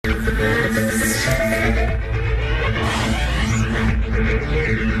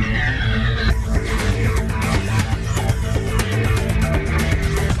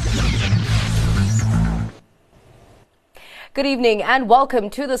Good evening and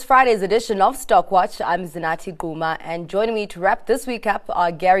welcome to this Friday's edition of Stockwatch. I'm Zinati Guma, and joining me to wrap this week up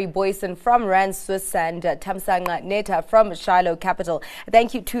are Gary Boyson from Rand Swiss and Thamsanqa Neta from Shiloh Capital.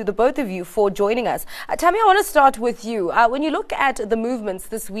 Thank you to the both of you for joining us. Tammy, I want to start with you. When you look at the movements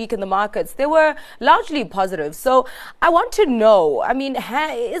this week in the markets, they were largely positive. So I want to know,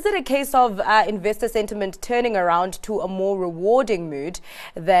 is it a case of investor sentiment turning around to a more rewarding mood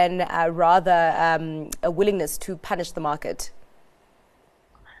than rather a willingness to punish the market?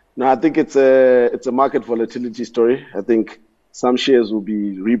 No, I think it's a market volatility story. I think some shares will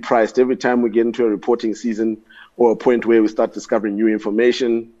be repriced every time we get into a reporting season or a point where we start discovering new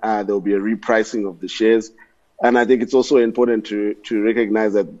information. There will be a repricing of the shares. And I think it's also important to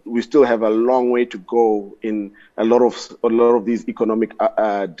recognize that we still have a long way to go in a lot of these economic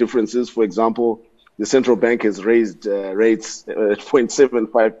differences. For example, the central bank has raised rates at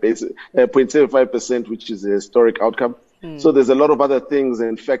 0.75%, which is a historic outcome. So there's a lot of other things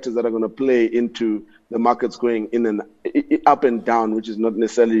and factors that are going to play into the markets going in and up and down, which is not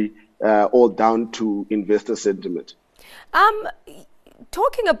necessarily all down to investor sentiment.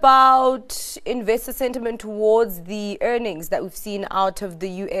 Talking about investor sentiment towards the earnings that we've seen out of the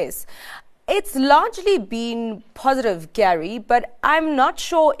US, it's largely been positive, Gary, but I'm not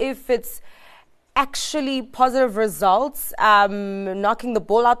sure if it's actually positive results, knocking the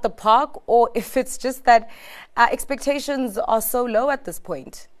ball out the park, or if it's just that expectations are so low at this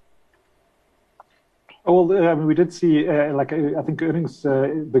point. Well, we did see, I think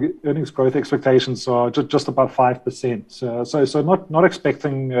the earnings growth expectations are just about 5%. So not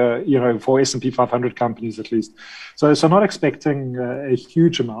expecting, for S&P 500 companies at least. So not expecting a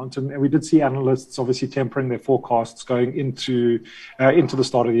huge amount. And we did see analysts obviously tempering their forecasts going into the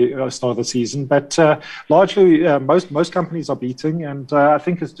start of the season. But largely, most companies are beating. And I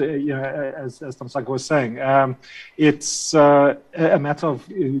think, as Thamsanqa was saying, it's a matter of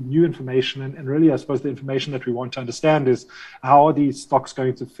new information and really, I suppose, the information that we want to understand is how are these stocks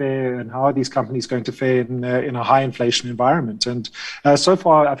going to fare and how are these companies going to fare in a high inflation environment. And so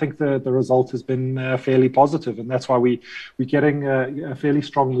far, I think the result has been fairly positive, and that's why we're getting a fairly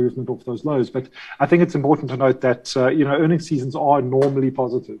strong movement off those lows. But I think it's important to note that earnings seasons are normally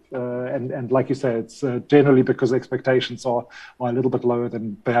positive, and like you say, it's generally because expectations are a little bit lower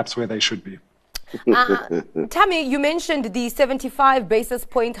than perhaps where they should be. Tammy, you mentioned the 75 basis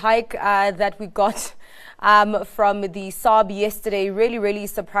point hike that we got from the SARB yesterday. Really, really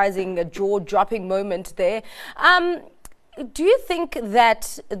surprising, a jaw-dropping moment there. Do you think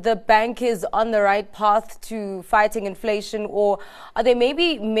that the bank is on the right path to fighting inflation, or are they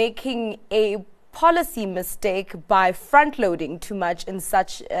maybe making a policy mistake by front-loading too much in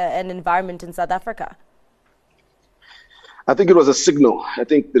such an environment in South Africa? I think it was a signal. I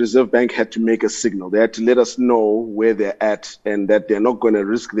think the Reserve Bank had to make a signal. They had to let us know where they're at and that they're not going to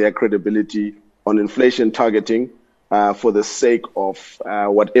risk their credibility on inflation targeting for the sake of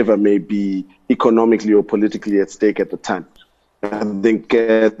whatever may be economically or politically at stake at the time. I think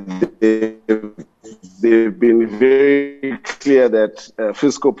they've been very clear that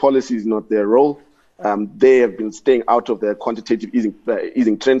fiscal policy is not their role. They have been staying out of their quantitative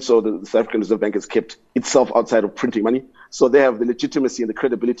easing trend, so the South African Reserve Bank has kept itself outside of printing money. So they have the legitimacy and the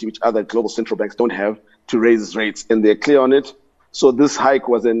credibility which other global central banks don't have to raise rates, and they're clear on it. So this hike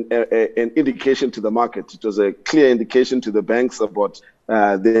was an indication to the market. It was a clear indication to the banks about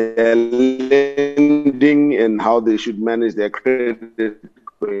their lending and how they should manage their credit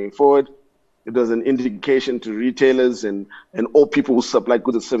going forward. It was an indication to retailers and all people who supply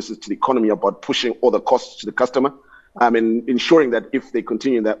goods and services to the economy about pushing all the costs to the customer and ensuring that if they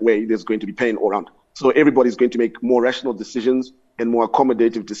continue that way, there's going to be pain all around. So everybody's going to make more rational decisions and more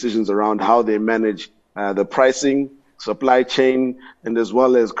accommodative decisions around how they manage the pricing, supply chain, and as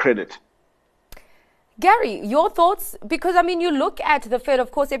well as credit. Gary, your thoughts? Because, you look at the Fed,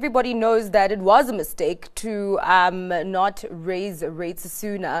 of course, everybody knows that it was a mistake to not raise rates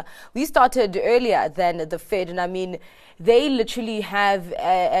sooner. We started earlier than the Fed, and they literally have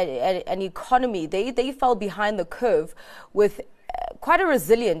an economy. They fell behind the curve with quite a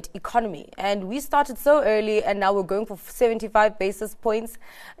resilient economy. And we started so early, and now we're going for 75 basis points.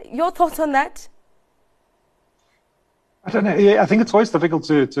 Your thoughts on that? I don't know. Yeah, I think it's always difficult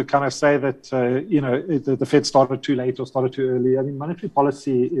to kind of say that, the Fed started too late or started too early. Monetary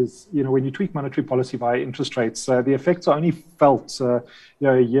policy is, when you tweak monetary policy via interest rates, the effects are only felt, a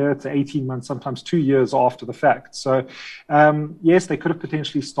year to 18 months, sometimes 2 years after the fact. So, yes, they could have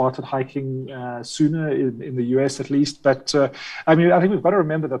potentially started hiking sooner in the US at least. But, I think we've got to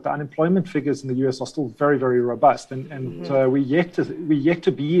remember that the unemployment figures in the US are still very, very robust. And we're yet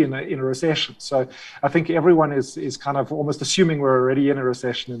to be in a recession. So I think everyone is kind of of almost assuming we're already in a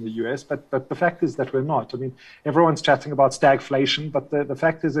recession in the US, but the fact is that we're not. I mean, everyone's chatting about stagflation, but the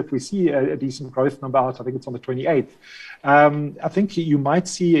fact is, if we see a decent growth number out, I think it's on the 28th, I think you might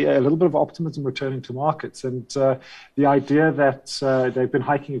see a little bit of optimism returning to markets. And the idea that they've been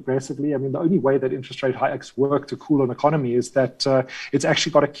hiking aggressively, I mean, the only way that interest rate hikes work to cool an economy is that it's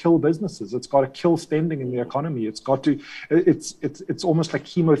actually got to kill businesses. It's got to kill spending in the economy. It's got to, it's almost like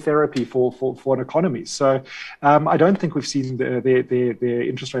chemotherapy for an economy. So I don't think we've seen the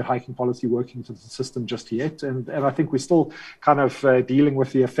interest rate hiking policy working into the system just yet. And I think we're still kind of dealing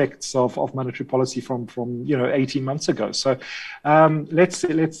with the effects of monetary policy from 18 months ago. So let's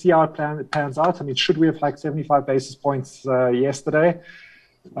see how it pans out. I mean, should we have hiked 75 basis points yesterday?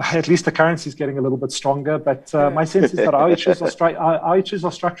 At least the currency is getting a little bit stronger, but my sense is that our issues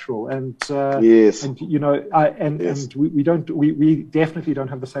are structural, and yes, and and we definitely don't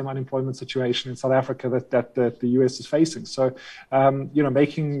have the same unemployment situation in South Africa that the US is facing. So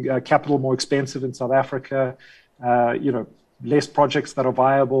making capital more expensive in South Africa, less projects that are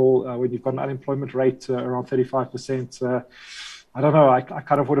viable when you've got an unemployment rate around 35%. I don't know. I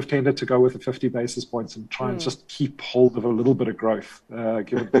kind of would have tended to go with the 50 basis points and try and just keep hold of a little bit of growth.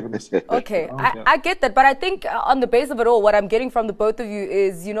 Given this. Okay, I get that. But I think on the base of it all, what I'm getting from the both of you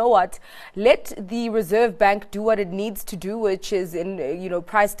is, you know what, let the Reserve Bank do what it needs to do, which is in,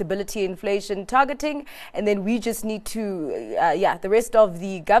 price stability, inflation targeting. And then we just need to, the rest of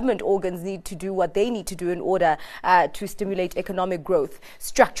the government organs need to do what they need to do in order to stimulate economic growth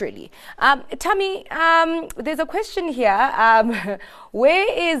structurally. Tammy, there's a question here.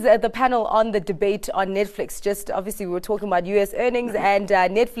 Where is the panel on the debate on Netflix? Just obviously we were talking about US earnings, and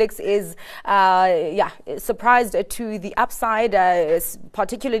Netflix is surprised to the upside,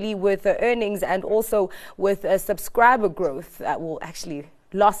 particularly with earnings and also with subscriber growth.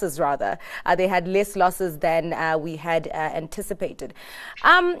 Losses rather. They had less losses than we had anticipated.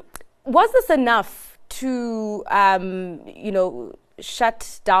 Was this enough to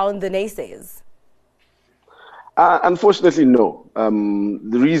shut down the naysayers? Unfortunately, no.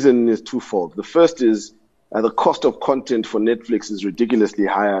 The reason is twofold. The first is the cost of content for Netflix is ridiculously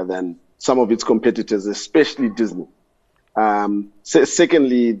higher than some of its competitors, especially Disney.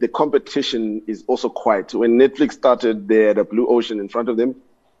 Secondly, the competition is also quiet. When Netflix started, they had a blue ocean in front of them.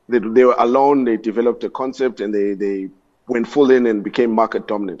 They were alone. They developed a concept and they went full in and became market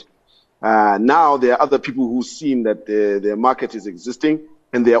dominant. Now there are other people who've seen that their market is existing,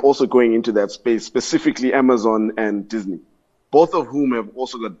 and they are also going into that space, specifically Amazon and Disney, both of whom have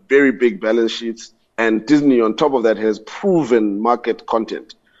also got very big balance sheets. And Disney, on top of that, has proven market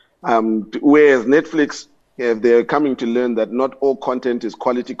content. Whereas Netflix, they're coming to learn that not all content is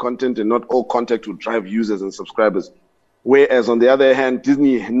quality content and not all content will drive users and subscribers. Whereas, on the other hand,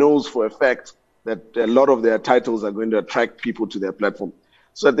 Disney knows for a fact that a lot of their titles are going to attract people to their platform.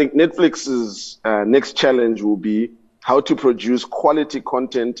 So I think Netflix's next challenge will be how to produce quality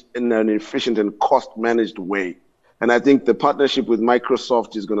content in an efficient and cost-managed way. And I think the partnership with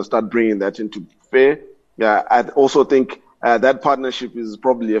Microsoft is going to start bringing that into play. I also think that partnership is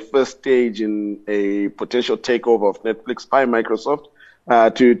probably a first stage in a potential takeover of Netflix by Microsoft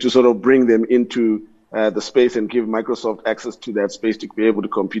to sort of bring them into the space and give Microsoft access to that space to be able to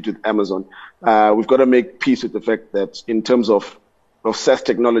compete with Amazon. We've got to make peace with the fact that in terms of SaaS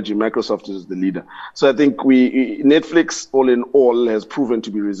technology, Microsoft is the leader. So I think Netflix, all in all, has proven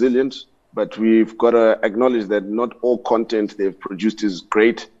to be resilient, but we've got to acknowledge that not all content they've produced is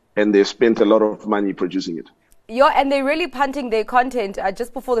great, and they've spent a lot of money producing it. And they're really punting their content.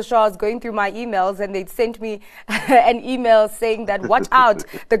 Just before the show, I was going through my emails and they sent me an email saying that, watch out,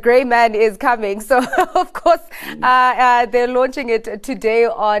 the grey man is coming. So, of course, they're launching it today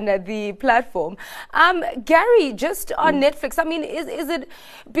on the platform. Gary, just on Netflix, I mean, is it,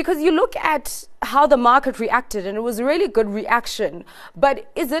 because you look at how the market reacted, and it was a really good reaction,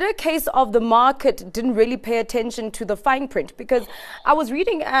 but is it a case of the market didn't really pay attention to the fine print? Because I was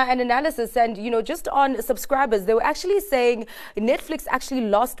reading an analysis and, just on subscribers, they were actually saying Netflix actually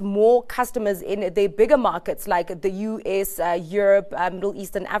lost more customers in their bigger markets like the US, Europe, Middle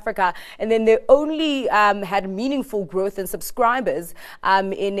East and Africa, and then they only had meaningful growth in subscribers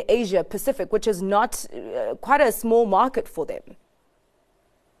in Asia Pacific, which is not quite a small market for them.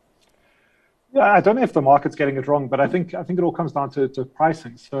 Yeah, I don't know if the market's getting it wrong, but I think it all comes down to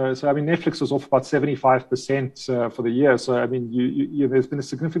pricing. So I mean, Netflix was off about 75% for the year. So I mean, there's been a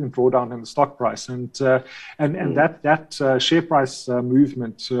significant drawdown in the stock price, and that share price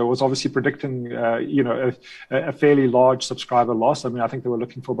movement was obviously predicting a fairly large subscriber loss. I mean, I think they were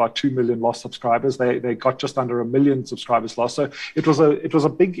looking for about 2 million lost subscribers. They got just under 1 million subscribers lost. So it was a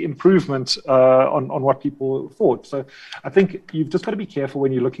big improvement on what people thought. So I think you've just got to be careful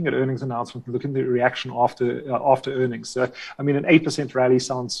when you're looking at earnings announcements and looking at the reaction after earnings. I mean, an 8% rally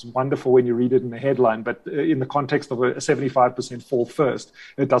sounds wonderful when you read it in the headline, but in the context of a 75% fall first,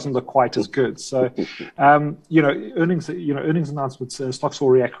 it doesn't look quite as good. So, earnings announcements, stocks will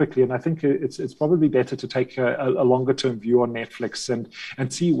react quickly, and I think it's probably better to take a longer term view on Netflix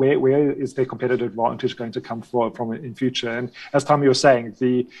and see where is their competitive advantage going to come from in future. And as Tommy was saying,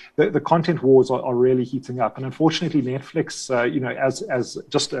 the content wars are really heating up, and unfortunately, Netflix, as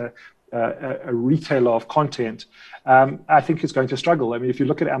just a retailer of content, I think is going to struggle. I mean, if you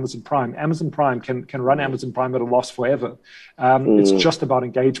look at Amazon Prime can run Amazon Prime at a loss forever. It's just about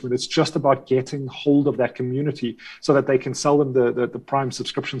engagement. It's just about getting hold of that community so that they can sell them the Prime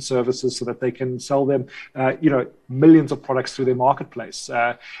subscription services, so that they can sell them, millions of products through their marketplace,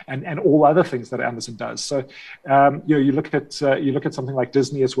 and all other things that Amazon does. So, you look at something like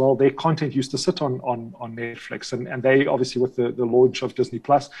Disney as well. Their content used to sit on Netflix, and they obviously, with the launch of Disney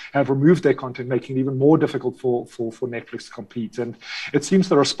Plus, have removed their content, making it even more difficult for Netflix to compete. And it seems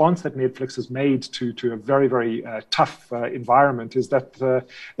the response that Netflix has made to a very, very tough environment is that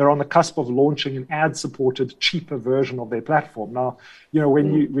they're on the cusp of launching an ad-supported, cheaper version of their platform. Now,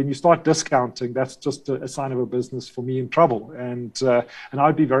 when you start discounting, that's just a sign of a business for me in trouble. And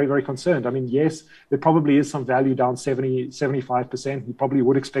I'd be very, very concerned. I mean, yes, there probably is some value down 75%. You probably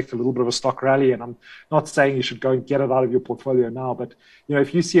would expect a little bit of a stock rally. And I'm not saying you should go and get it out of your portfolio now, but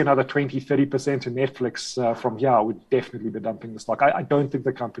if you see another 20-30% in Netflix from here, I would definitely be dumping the stock. I don't think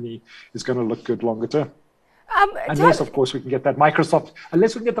the company is going to look good longer term. Unless, of course, we can get that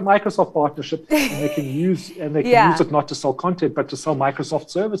Microsoft partnership, and they can use it not to sell content, but to sell Microsoft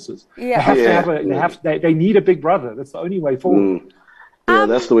services. Yeah. They need a big brother. That's the only way forward. Yeah,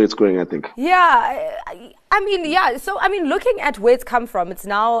 that's the way it's going, I think. Yeah, So, looking at where it's come from, it's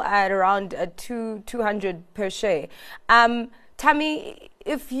now at around 200 per share. Tammy,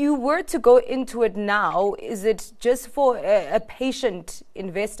 if you were to go into it now, is it just for a patient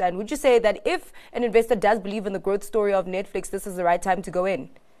investor? And would you say that if an investor does believe in the growth story of Netflix, this is the right time to go in?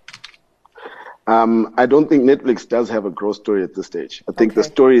 I don't think Netflix does have a growth story at this stage. I think the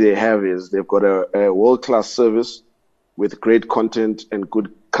story they have is they've got a world-class service with great content and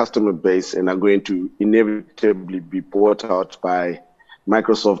good customer base, and are going to inevitably be bought out by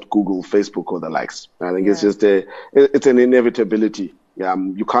Microsoft, Google, Facebook, or the likes. I think it's just it's an inevitability.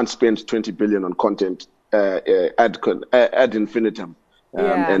 You can't spend 20 billion on content ad infinitum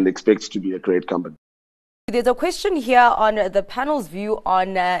and expect to be a great company. There's a question here on the panel's view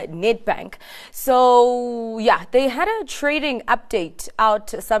on Nedbank. So, they had a trading update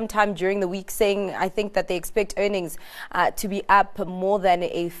out sometime during the week saying, I think, that they expect earnings to be up more than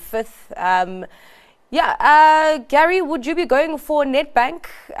a fifth. Gary, would you be going for Nedbank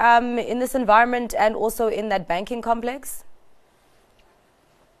in this environment and also in that banking complex?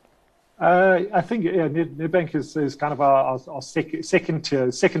 I think Nedbank is kind of our second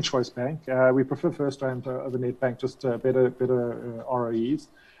choice bank. We prefer FirstRand over Nedbank, just better ROEs.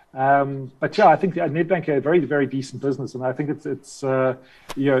 But I think Nedbank are a very, very decent business, and I think it's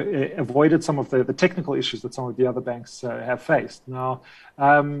avoided some of the technical issues that some of the other banks have faced. Now,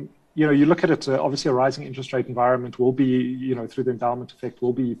 you look at it, obviously a rising interest rate environment will be, through the endowment effect,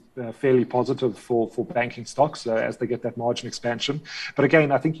 will be fairly positive for banking stocks as they get that margin expansion. But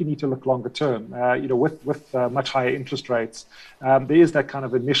again, I think you need to look longer term. With much higher interest rates, there is that kind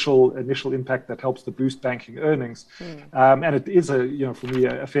of initial impact that helps to boost banking earnings. And it is, for me,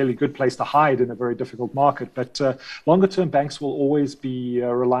 a fairly good place to hide in a very difficult market. But longer term, banks will always be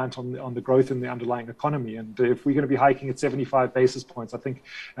reliant on the growth in the underlying economy. And if we're going to be hiking at 75 basis points, I think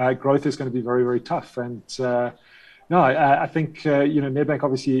growth is going to be very, very tough. And I think Nedbank,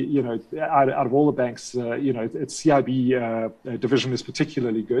 obviously, out of all the banks, its CIB division is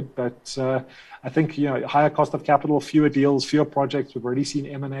particularly good. But I think higher cost of capital, fewer deals, fewer projects. We've already seen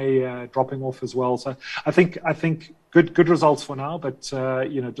M&A dropping off as well. So I think good results for now, but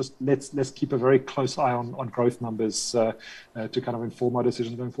just let's keep a very close eye on growth numbers to kind of inform our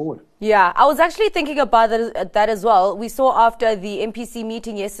decisions going forward. Yeah, I was actually thinking about that as well. We saw after the MPC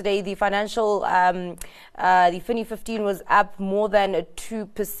meeting yesterday, the financial, the FINI 15 was up more than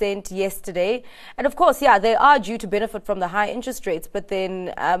 2% yesterday. And of course, yeah, they are due to benefit from the high interest rates, but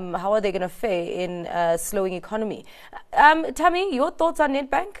then how are they going to fare in a slowing economy? Tammy, your thoughts on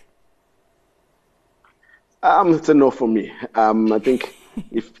Nedbank? It's a no for me. I think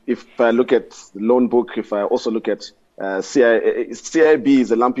if I look at the loan book, if I also look at CIB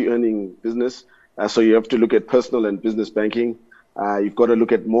is a lumpy earning business, so you have to look at personal and business banking. You've got to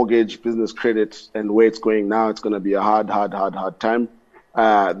look at mortgage, business credit, and where it's going now. It's going to be a hard time.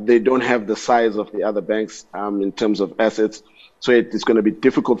 They don't have the size of the other banks in terms of assets, so it's going to be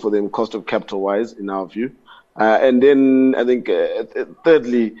difficult for them cost of capital wise, in our view. And then I think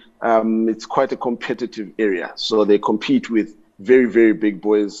thirdly, it's quite a competitive area. So they compete with very, very big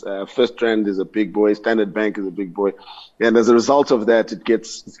boys. FirstRand is a big boy. Standard Bank is a big boy. And as a result of that, it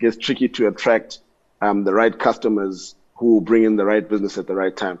gets tricky to attract the right customers who bring in the right business at the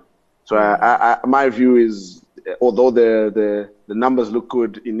right time. So my view is, although the numbers look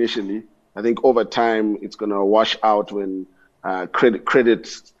good initially, I think over time it's going to wash out when credit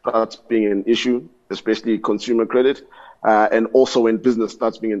starts being an issue, especially consumer credit, and also when business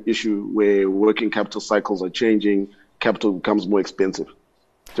starts being an issue where working capital cycles are changing, capital becomes more expensive.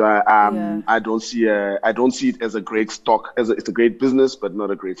 So I don't see it as a great stock. It's a great business, but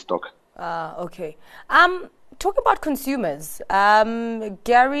not a great stock. Okay. Talk about consumers.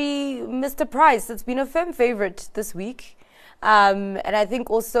 Gary, Mr. Price, it's been a firm favorite this week. And I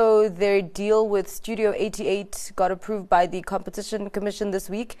think also their deal with Studio 88 got approved by the Competition Commission this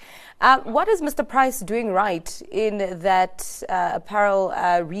week. What is Mr. Price doing right in that apparel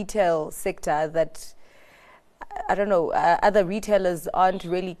retail sector that, I don't know, other retailers aren't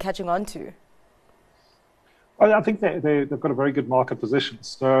really catching on to? I think they've got a very good market position.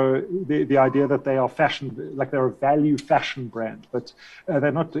 So the idea that they are fashion, like they're a value fashion brand, but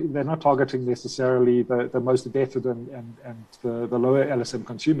they're not targeting necessarily the most indebted and the lower LSM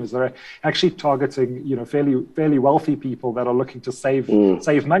consumers. They're actually targeting fairly wealthy people that are looking to save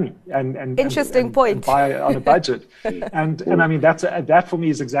money and interesting point and buy on a budget. and I mean that for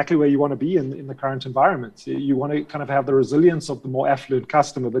me is exactly where you want to be in the current environment. You want to kind of have the resilience of the more affluent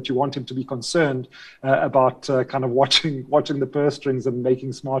customer, but you want him to be concerned about kind of watching the purse strings and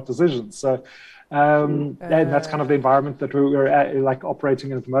making smart decisions. So and that's kind of the environment that we're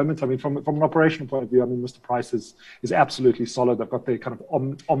operating in at the moment. I mean, from an operational point of view, I mean, Mr. Price is absolutely solid. They've got their kind of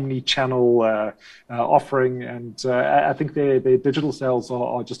omni-channel offering, and I think their digital sales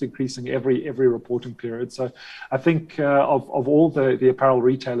are just increasing every reporting period. So I think of all the apparel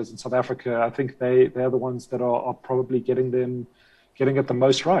retailers in South Africa, I think they're the ones that are probably getting it the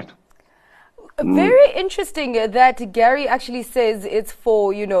most right. Very interesting that Gary actually says it's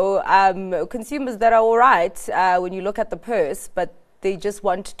for, consumers that are all right when you look at the purse, but they just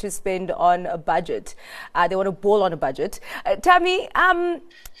want to spend on a budget. They want to ball on a budget. Tammy,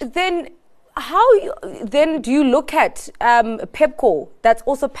 then do you look at Pepkor that's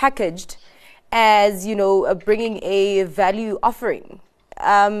also packaged as, bringing a value offering?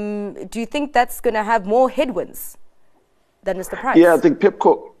 Do you think that's going to have more headwinds than Mr. Price? Yeah, I think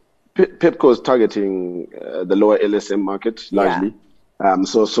Pepkor is targeting the lower LSM market largely. Yeah.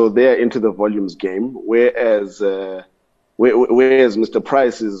 So they're into the volumes game, whereas Mr.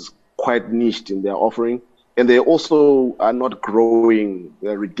 Price is quite niched in their offering, and they also are not growing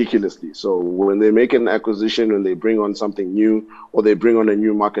ridiculously. So when they make an acquisition, when they bring on something new or they bring on a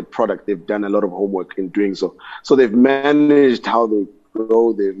new market product, they've done a lot of homework in doing so. So they've managed how they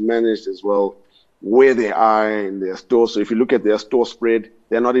grow. They've managed as well where they are in their store. So if you look at their store spread,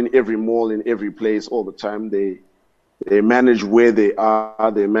 they're not in every mall, in every place all the time. They manage where they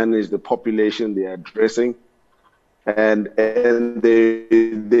are. They manage the population they are addressing, and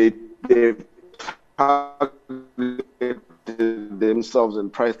they target themselves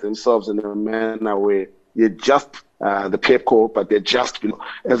and price themselves in a manner where they're just the Pepkor, but they're just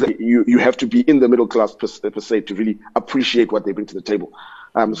you have to be in the middle class per se to really appreciate what they bring to the table.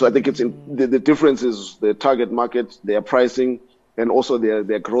 So I think it's the difference is the target market, their pricing, and also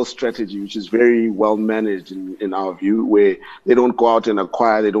their growth strategy, which is very well managed in our view, where they don't go out and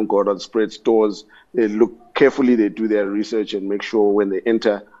acquire, they don't go out and spread stores. They look carefully, they do their research and make sure when they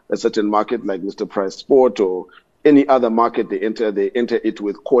enter a certain market like Mr. Price Sport or any other market they enter it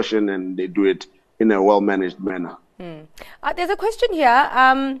with caution and they do it in a well-managed manner. There's a question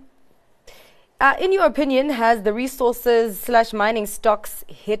here. In your opinion, has the resources / mining stocks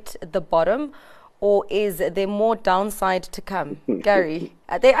hit the bottom, or is there more downside to come? Gary,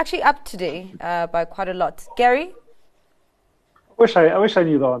 they're actually up today by quite a lot. Gary? I wish I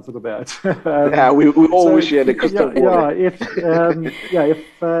knew the answer to that. Yeah, we all wish you had a crystal ball.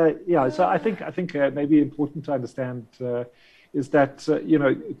 So I think maybe important to understand is that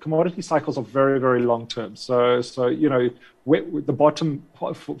commodity cycles are very, very long term. So the bottom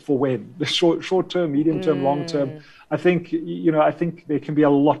for when the short term, medium term, long term. I think there can be a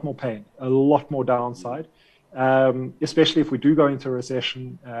lot more pain, a lot more downside. Especially if we do go into a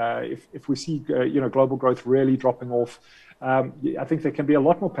recession, if we see global growth really dropping off. I think there can be a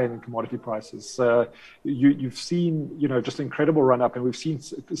lot more pain in commodity prices. You've seen, just an incredible run up, and we've seen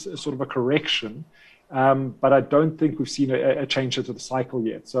sort of a correction, but I don't think we've seen a change into the cycle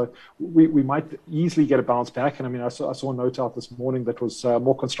yet. So we might easily get a bounce back. And I mean, I saw a note out this morning that was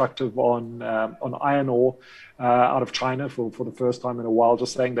more constructive on iron ore out of China for the first time in a while,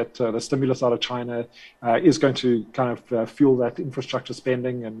 just saying that the stimulus out of China is going to kind of fuel that infrastructure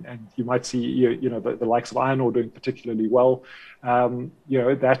spending, and you might see the likes of iron ore doing particularly well.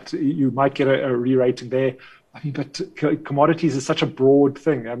 That you might get a re-rating there. I mean, but commodities is such a broad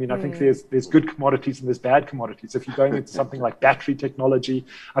thing. I mean, I think there's good commodities and there's bad commodities. If you're going into something like battery technology,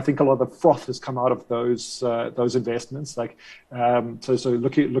 I think a lot of the froth has come out of those investments. Like, so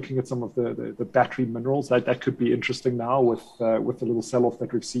looking at some of the battery minerals, that could be interesting now with the little sell-off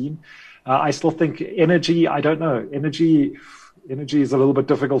that we've seen. I still think energy. I don't know. Energy is a little bit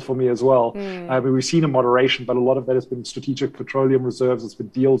difficult for me as well. I mean, we've seen a moderation, but a lot of that has been strategic petroleum reserves. It's been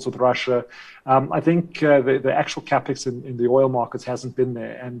deals with Russia. I think the actual capex in the oil markets hasn't been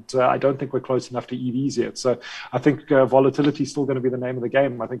there, and I don't think we're close enough to EVs yet. So I think volatility is still going to be the name of the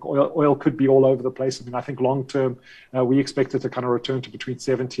game. I think oil could be all over the place. I mean, I think long term we expect it to kind of return to between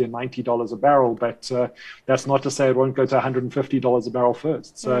 $70 and $90 a barrel, but that's not to say it won't go to $150 a barrel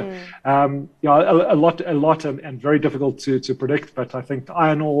first. So a lot and very difficult to predict. But I think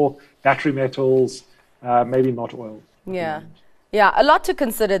iron ore, battery metals, maybe not oil. Yeah, a lot to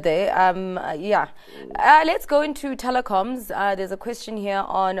consider there. Let's go into telecoms. There's a question here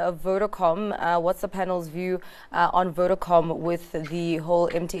on Vodacom. What's the panel's view on Vodacom with the whole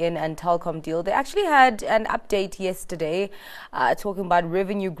MTN and Telkom deal? They actually had an update yesterday talking about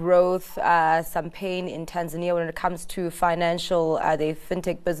revenue growth, some pain in Tanzania when it comes to financial, their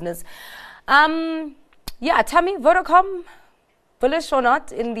fintech business. Tammy, Vodacom, bullish or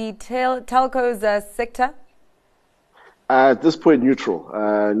not in the telcos sector? At this point,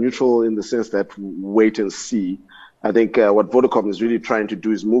 neutral in the sense that wait and see. I think what Vodacom is really trying to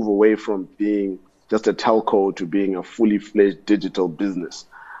do is move away from being just a telco to being a fully fledged digital business.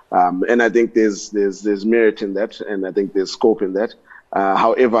 And I think there's merit in that, and I think there's scope in that.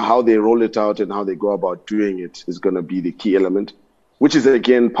 However, how they roll it out and how they go about doing it is going to be the key element, which is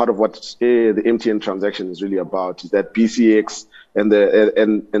again part of what the MTN transaction is really about, is that BCX and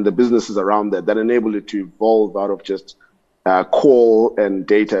the businesses around that enable it to evolve out of just call and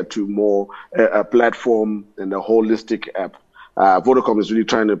data to more a platform and a holistic app. Vodacom is really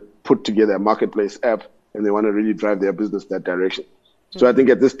trying to put together a marketplace app, and they want to really drive their business that direction. So I think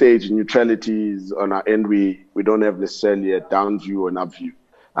at this stage, neutrality is on our end. We don't have necessarily a down view or an up view.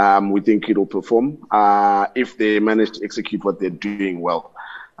 We think it'll perform if they manage to execute what they're doing well.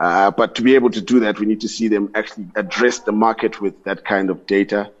 But to be able to do that, we need to see them actually address the market with that kind of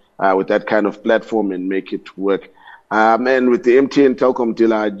data, with that kind of platform, and make it work. And with the MTN Telkom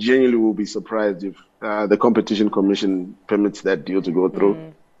deal, I genuinely will be surprised if the Competition Commission permits that deal to go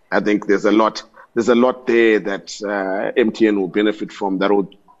through. I think there's a lot there that MTN will benefit from that will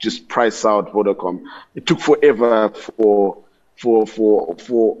just price out Vodacom. It took forever for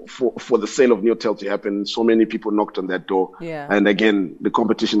the sale of Neotel to happen. So many people knocked on that door. And again, the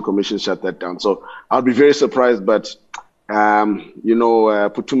Competition Commission shut that down. So I'll be very surprised, but Phuthuma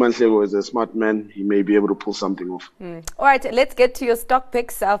Nhleko is a smart man. He may be able to pull something off. All right, let's get to your stock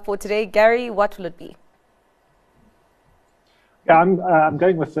picks for today. Gary, what will it be? Yeah, I'm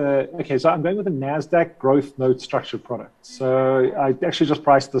going with I'm going with a Nasdaq growth note structured product. So I actually just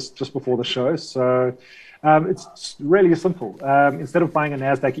priced this just before the show. So it's really simple. Instead of buying a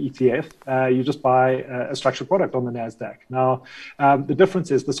Nasdaq ETF, you just buy a structured product on the Nasdaq. Now, the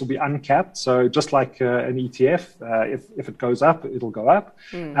difference is this will be uncapped. So just like an ETF, if it goes up, it'll go up.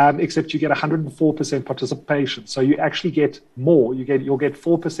 Except you get 104% participation. So you actually get more. You'll get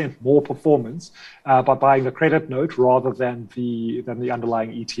 4% more performance by buying the credit note rather than the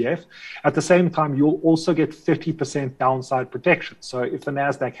underlying ETF. At the same time, you'll also get 30% downside protection. So if the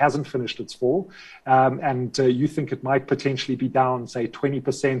Nasdaq hasn't finished its fall, and you think it might potentially be down, say,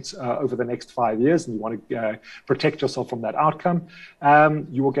 20% over the next 5 years, and you want to protect yourself from that outcome,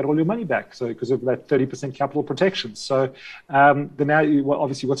 you will get all your money back. So because of that 30% capital protection. So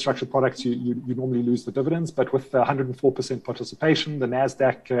obviously with structured products, you normally lose the dividends, but with 104% participation, the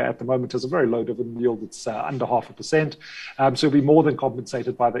NASDAQ at the moment has a very low dividend yield. It's under 0.5%. So it'll be more than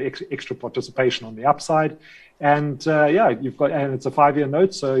compensated by the extra participation on the upside. And and it's a 5-year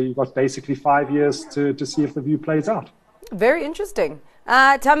note, so you've got basically 5 years to see if the view plays out. Very interesting.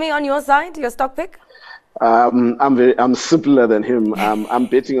 Tell me on your side, your stock pick. I'm simpler than him. I'm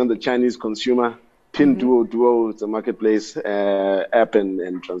betting on the Chinese consumer. Pinduoduo is a marketplace app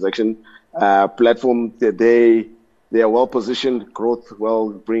and transaction platform. They are well positioned, growth well,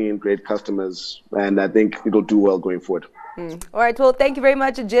 bringing in great customers, and I think it'll do well going forward. All right. Well, thank you very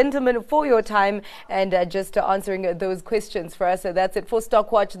much, gentlemen, for your time and just answering those questions for us. So that's it for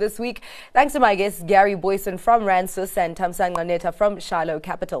Stock Watch this week. Thanks to my guests, Gary Boyson from Rand Swiss and Thamsanqa Neta from Shiloh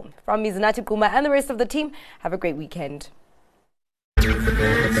Capital. From me, Zanathi Gquma and the rest of the team, have a great weekend.